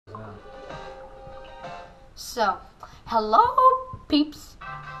So, hello, peeps.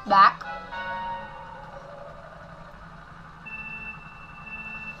 Back.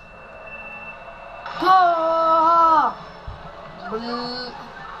 Go!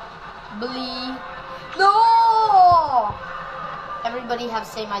 Blee. No! Everybody have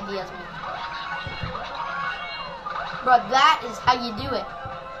the same idea as me. Bro, that is how you do it.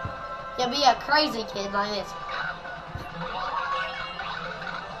 You be a crazy kid like this.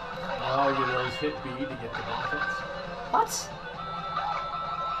 Oh, you always hit B to get the benefits. What?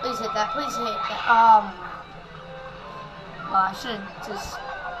 Please hit that. Please hit that. Well, I should just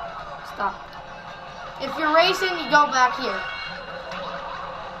stop. If you're racing, you go back here.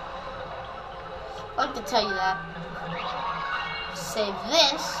 I like to tell you that. Save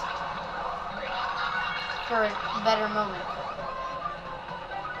this for a better moment.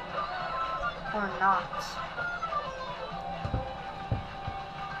 Or not.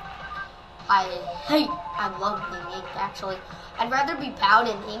 I love being inked, actually. I'd rather be powed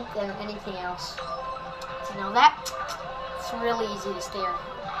and inked than anything else. Do you know that? It's really easy to stare.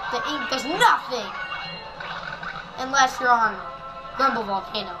 The ink does nothing! Unless you're on Grumble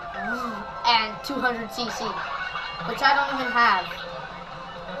Volcano and 200cc, which I don't even have.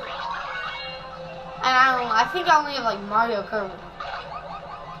 And I think I only have like Mario Kart.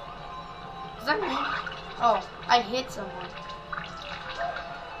 Is that me? Oh, I hit someone.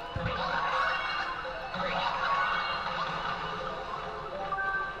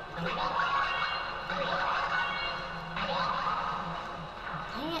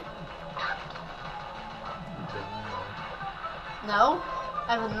 Dang it. No, I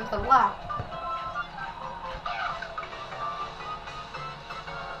have another lap.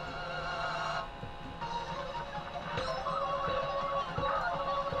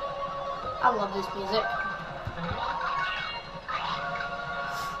 I love this music.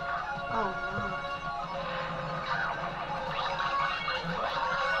 Oh no.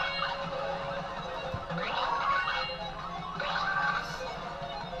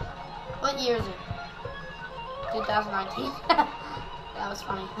 What year is it? 2019? That was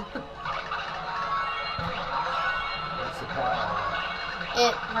funny.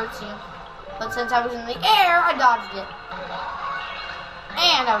 It hurts you. But since I was in the air, I dodged it.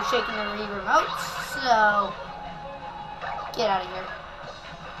 And I was shaking the Wii remote, so get out of here.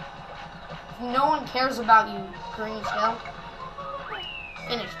 If no one cares about you, green shell.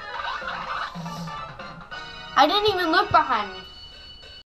 Finished. I didn't even look behind me.